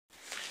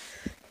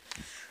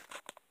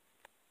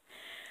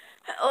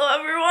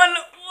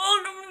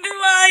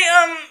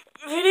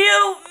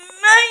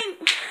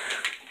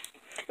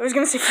was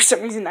gonna say for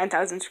some reason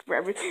 9,000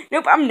 subscribers.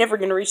 Nope, I'm never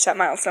gonna reach that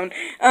milestone.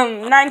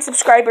 9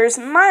 subscribers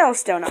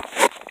milestone.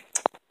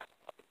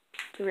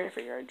 Be ready for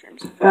your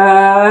dreams.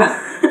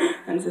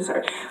 I'm so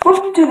sorry.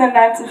 Welcome to the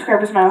 9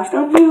 subscribers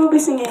milestone. We will be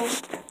singing,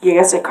 you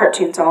guessed it,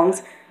 cartoon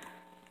songs.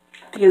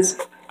 Because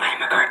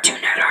I'm a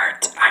cartoon at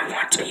heart. I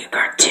want to be a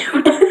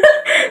cartoon.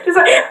 Just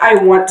like, I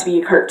want to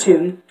be a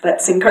cartoon.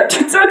 Let's sing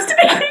cartoon songs to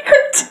make me a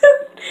cartoon.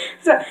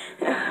 So,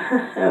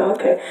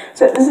 okay.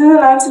 So this is a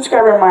 9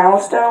 subscriber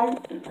milestone.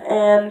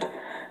 And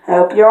I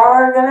hope y'all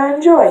are gonna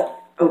enjoy.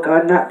 Oh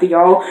god, not the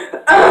y'all.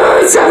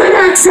 Oh, Southern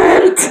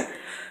accent!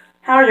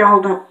 How are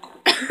y'all doing?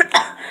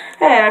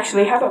 Hey,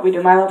 actually, how about we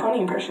do My Little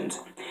Pony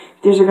impressions?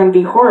 These are gonna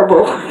be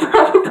horrible,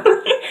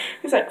 probably.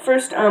 It's like,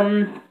 first,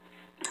 I'm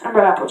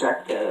about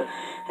Applejack.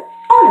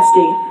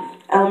 Honesty.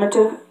 Element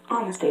of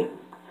honesty.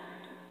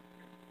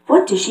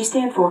 What does she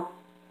stand for?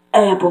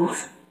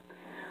 Apples.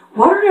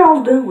 What are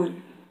y'all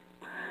doing?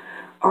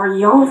 Are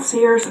y'all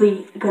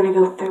seriously gonna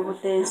go through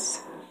with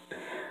this?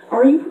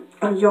 Are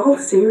y'all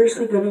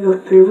seriously gonna go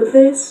through with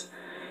this?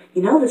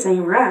 You know this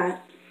ain't right.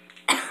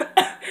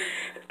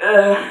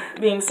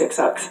 Being sick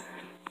sucks.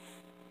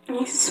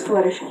 Makes it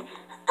fluttershy.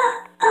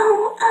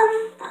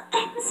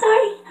 I'm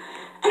sorry.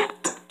 I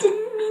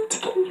didn't mean to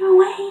get in your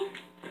way.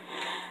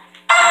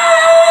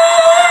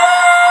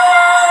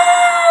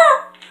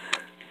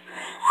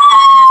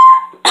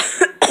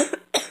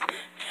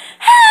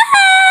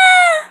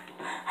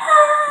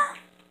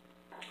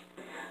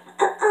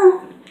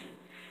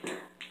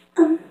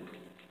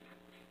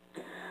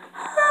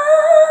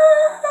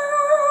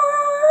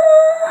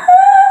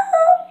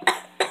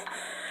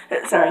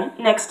 Sorry.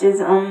 Next is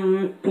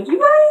Pinkie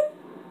Pie.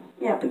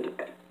 Yeah, Pinkie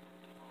Pie.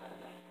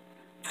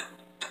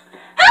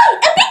 Hi, I'm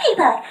Pinkie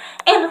Pie,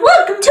 and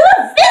welcome to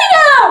a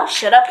video.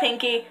 Shut up,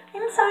 Pinkie.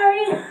 I'm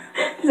sorry.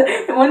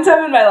 One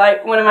time in my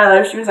life, one of my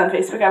live streams on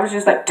Facebook, I was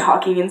just like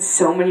talking in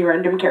so many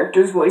random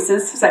characters'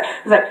 voices. It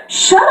was like,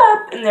 shut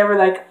up, and they were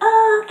like,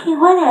 oh, okay,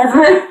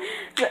 whatever.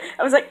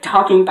 I was like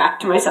talking back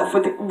to myself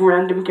with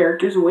random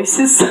characters'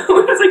 voices, so it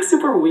was like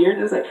super weird.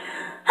 It was like,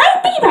 hi,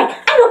 Pinkie Pie.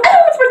 I know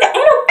everyone's birthday.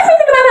 I know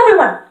everything about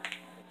everyone.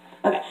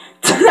 Okay,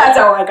 that's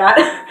all I got.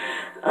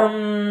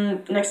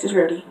 Next is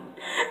Rhodey.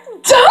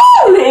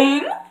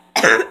 Darling!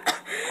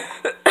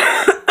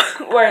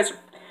 Whereas,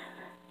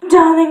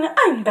 darling,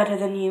 I'm better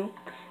than you.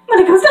 When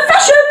it comes to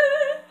fashion!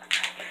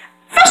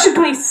 Fashion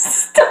police,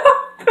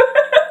 stop!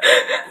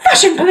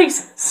 Fashion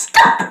police,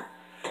 stop!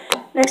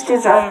 Next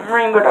is,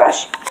 Rainbow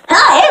Dash.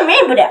 Hi, I'm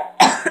Rainbow Dash.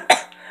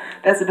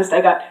 That's the best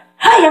I got.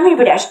 Hi, I'm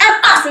Rainbow Dash.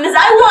 I'm awesome as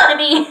I want to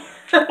be.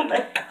 Oh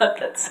my god,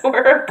 that's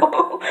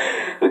horrible.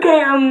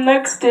 Okay,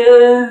 next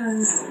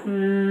is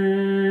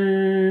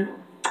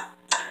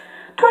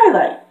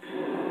Twilight.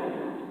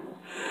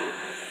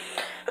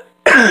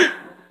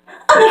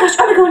 Oh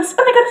my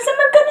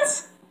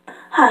goodness.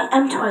 Hi,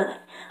 I'm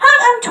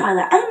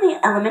Twilight. I'm the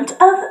element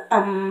of,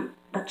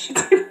 what you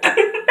think?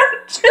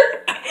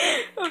 Magic.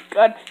 Oh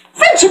god.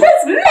 Friendship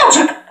is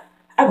magic!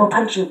 I will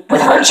punch you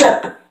with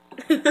friendship.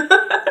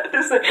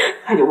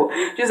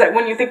 Just like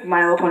when you think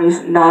My Little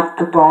Pony's not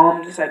the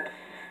bomb, just like,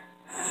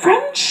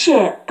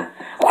 friendship.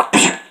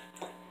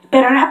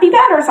 Better not be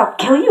bad or else I'll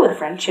kill you with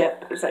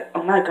friendship. It's like,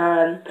 oh my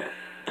god.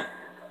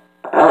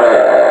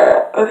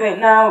 Okay,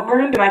 now we're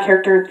gonna do my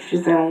character.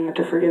 She's the only one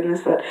to forgive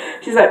this, but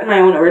she's like my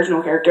own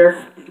original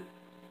character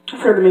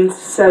for the main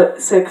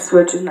 6,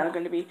 which is now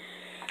going to be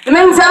the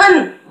main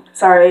 7.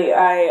 Sorry,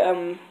 I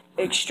am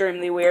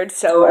extremely weird,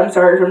 so I'm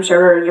sorry if I'm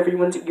shattering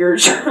everyone's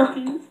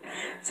eardrums.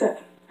 So,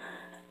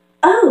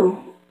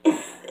 oh,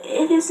 if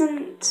it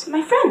isn't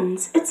my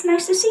friends, it's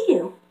nice to see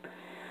you.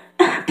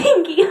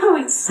 Pinkie,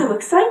 always so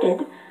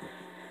excited.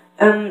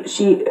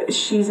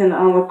 She's an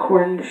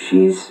alicorn.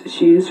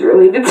 She's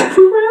related to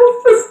the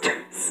royal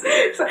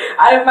sisters. So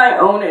I have my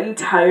own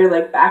entire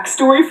like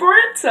backstory for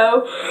it.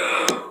 So,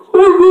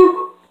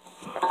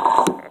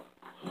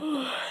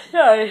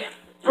 yeah,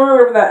 I'll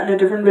remember that in a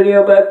different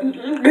video, but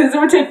because it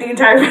would take the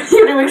entire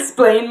video to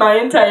explain my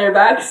entire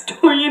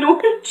backstory and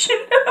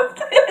origin of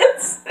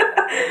this.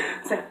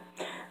 So,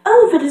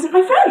 oh, if it isn't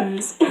my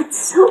friends, it's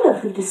so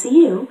lovely to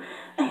see you.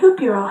 I hope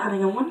you're all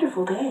having a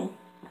wonderful day.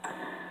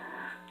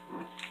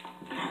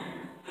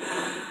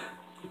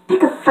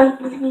 Pick a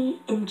fight with me,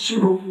 and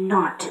you will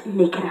not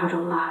make it out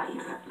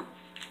alive.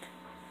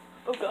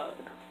 Oh god.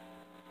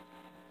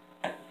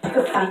 Pick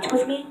a fight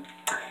with me,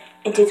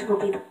 and it will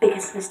be the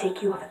biggest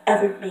mistake you have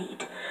ever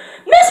made.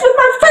 Mess with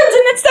my friends,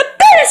 and it's the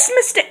biggest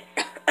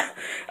mistake!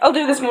 I'll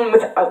do this one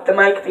without the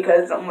mic,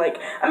 because I'm gonna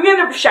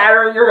end up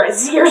shattering your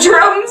guys'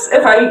 eardrums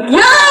if I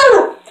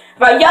yell!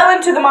 If I yell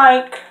into the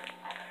mic.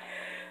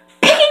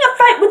 Picking a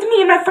fight with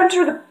me and my friends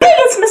are the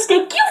biggest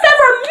mistake you've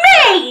ever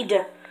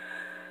made!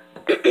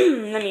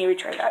 Let me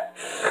retry that.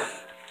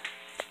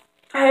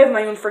 I have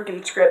my own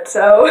freaking script,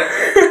 so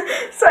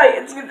it's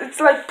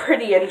like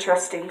pretty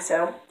interesting,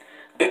 so.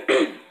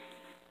 You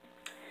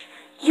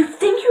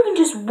think you can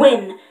just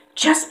win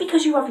just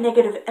because you have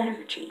negative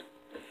energy.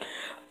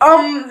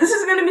 this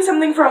is gonna be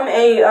something from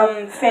a,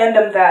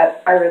 fandom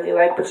that I really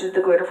like, which is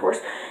the Glitter Force.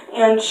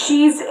 And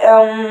she's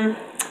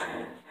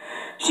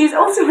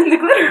also in the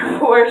Glitter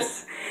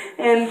Force,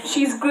 and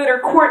she's glitter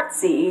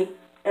quartzy.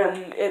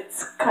 And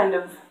it's kind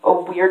of a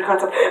weird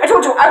concept. I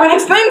told you I would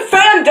explain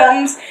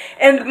fandoms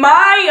and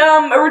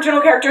my,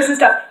 original characters and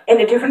stuff in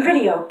a different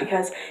video,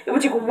 because it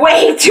would take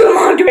way too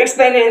long to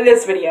explain it in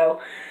this video.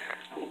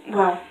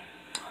 Well,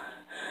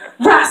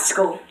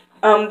 Rascal.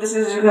 This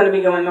is going to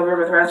be going over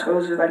with Rascal,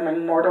 who's like my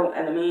mortal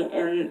enemy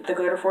in the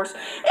Glitter Force,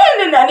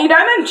 and in any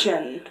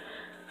dimension.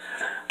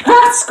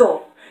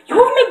 Rascal,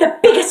 you have made the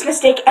biggest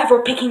mistake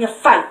ever picking a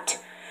fight.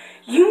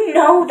 You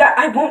know that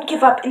I won't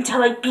give up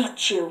until I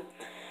beat you.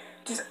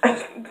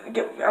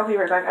 I'll be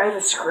right back. I have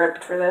a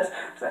script for this.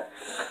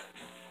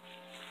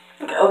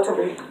 Oh, it's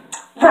over here.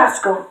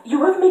 Rascal,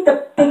 you have made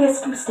the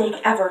biggest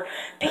mistake ever,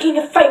 picking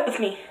a fight with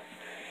me.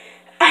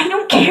 I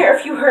don't care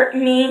if you hurt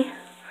me,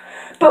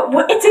 but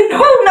it's a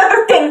whole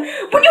nother thing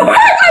when you hurt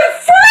my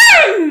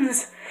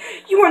friends!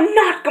 You are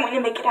not going to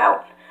make it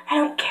out. I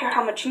don't care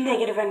how much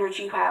negative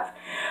energy you have.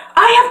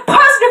 I have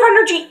positive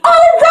energy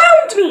all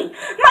around me!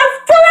 My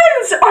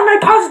friends are my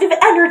positive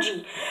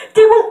energy.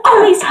 They will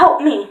always help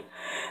me.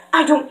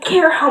 I don't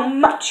care how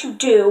much you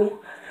do.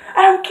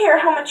 I don't care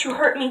how much you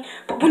hurt me,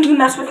 but when you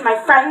mess with my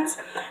friends,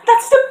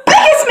 that's the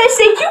biggest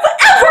mistake you've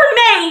ever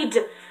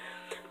made!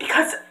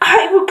 Because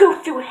I will go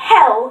through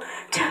hell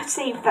to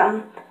save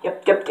them.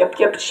 Yep.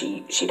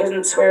 She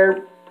doesn't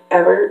swear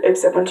ever,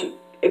 when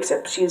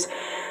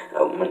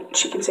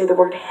she can say the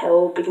word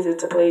hell, because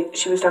it's a place,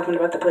 she was talking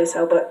about the place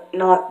hell, but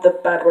not the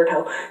bad word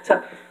hell.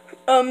 So,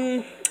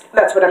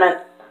 that's what I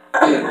meant.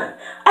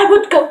 I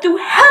would go through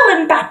hell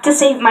and back to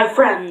save my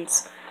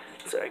friends.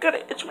 Sorry, I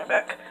gotta itch my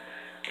back.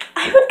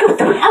 I would go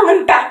through hell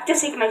and back to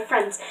save my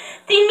friends.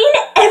 They mean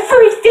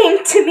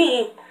everything to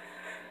me.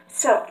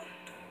 So,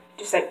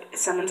 just like,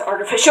 someone's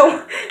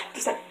artificial.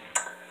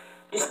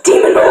 Just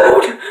demon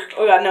mode.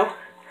 Oh god, no.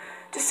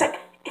 Just like,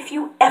 if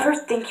you ever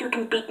think you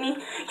can beat me,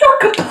 you're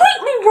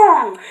completely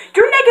wrong.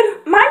 Your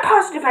negative, my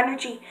positive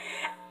energy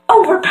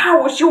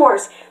overpowers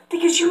yours.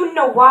 Because you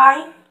know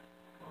why?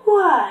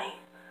 Why?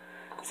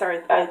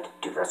 Sorry, I had to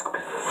do Rascal. I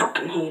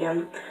fucking hate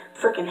him.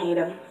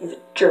 He's a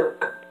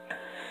jerk.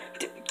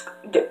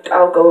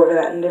 I'll go over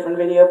that in a different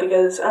video,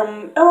 because,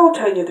 I'll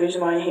tell you the reason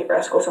why I hate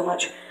Rascal so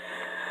much.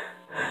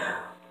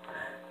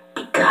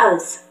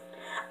 Because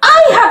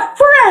I have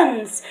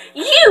friends!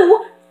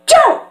 You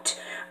don't!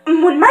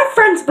 When my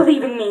friends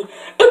believe in me,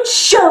 it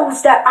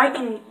shows that I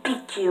can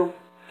beat you.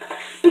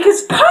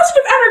 Because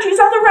positive energy is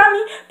all around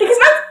me, because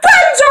my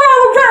friends are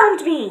all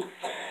around me!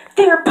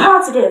 They are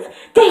positive.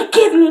 They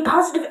give me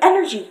positive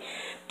energy.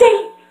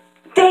 They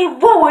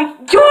lower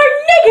your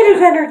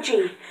negative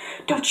energy.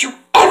 Don't you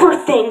ever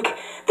think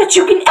that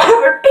you can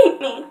ever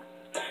beat me.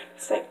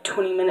 It's like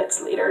 20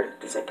 minutes later.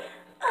 Just like,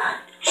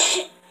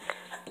 shit.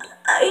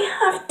 I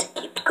have to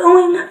keep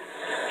going.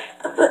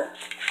 But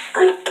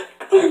I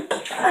can't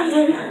keep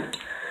fighting.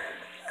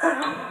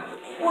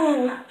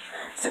 When?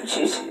 So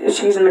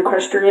she's in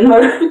equestrian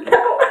mode right now.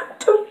 I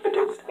don't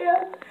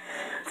understand.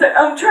 So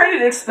I'm trying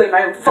to explain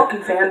my own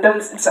fucking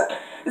fandoms. It's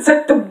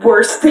like the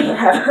worst thing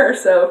ever.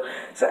 So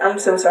I'm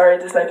so sorry.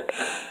 Just like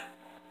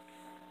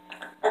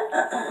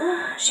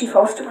she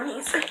falls to her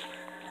knees. Like,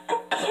 I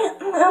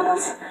can't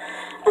lose.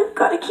 I've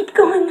got to keep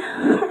going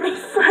for my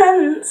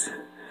friends.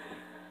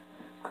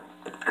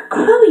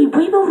 Chloe,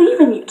 we believe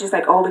in you. Just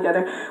like all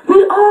together.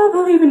 We all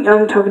believe in you.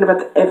 I'm talking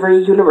about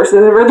every universe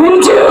I've ever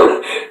been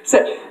to.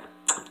 So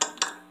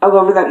I'll go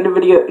over that in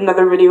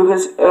another video,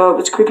 because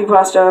it's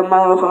Creepypasta, My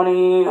Little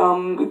Pony,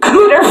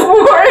 Glitter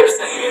Force,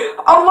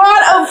 a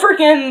lot of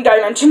freaking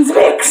dimensions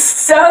mixed,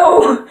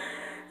 so,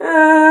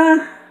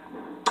 I'll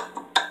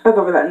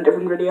go over that in a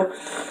different video.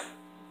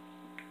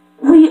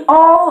 We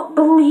all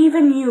believe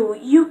in you.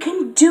 You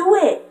can do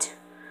it.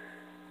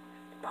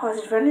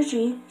 Positive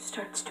energy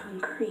starts to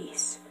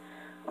increase,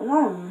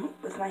 along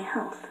with my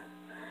health.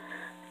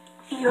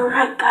 You're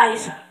right,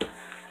 guys.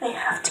 I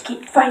have to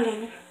keep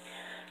fighting.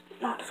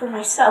 Not for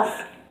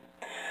myself,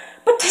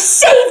 but to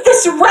save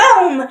this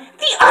realm,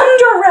 the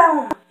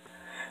Underrealm,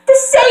 to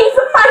save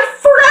my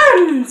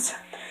friends.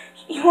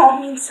 You all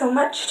mean so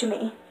much to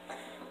me.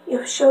 You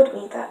have showed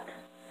me that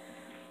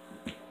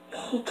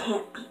he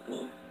can't beat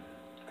me.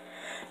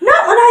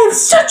 Not when I have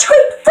such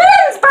great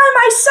friends by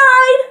my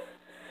side.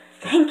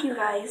 Thank you,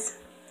 guys.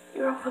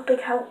 You're all a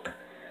big help.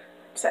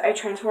 So I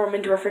transform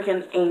into a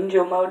freaking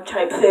angel mode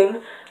type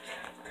thing.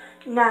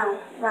 Now,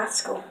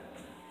 Rascal.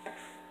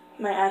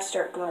 My eyes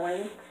start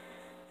glowing.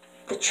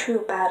 The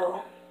true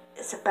battle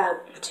is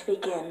about to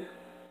begin.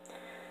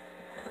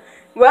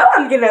 Well,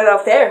 I'm getting it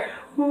off there.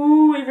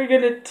 Ooh, we're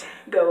gonna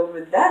go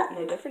over that in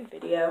a different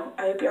video.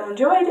 I hope you all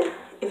enjoyed.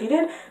 If you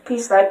did,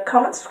 please like,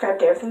 comment, subscribe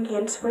to everything you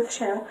can to support the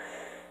channel.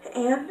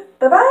 And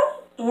bye-bye,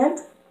 and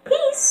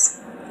peace.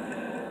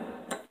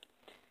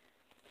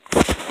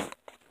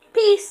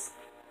 Peace.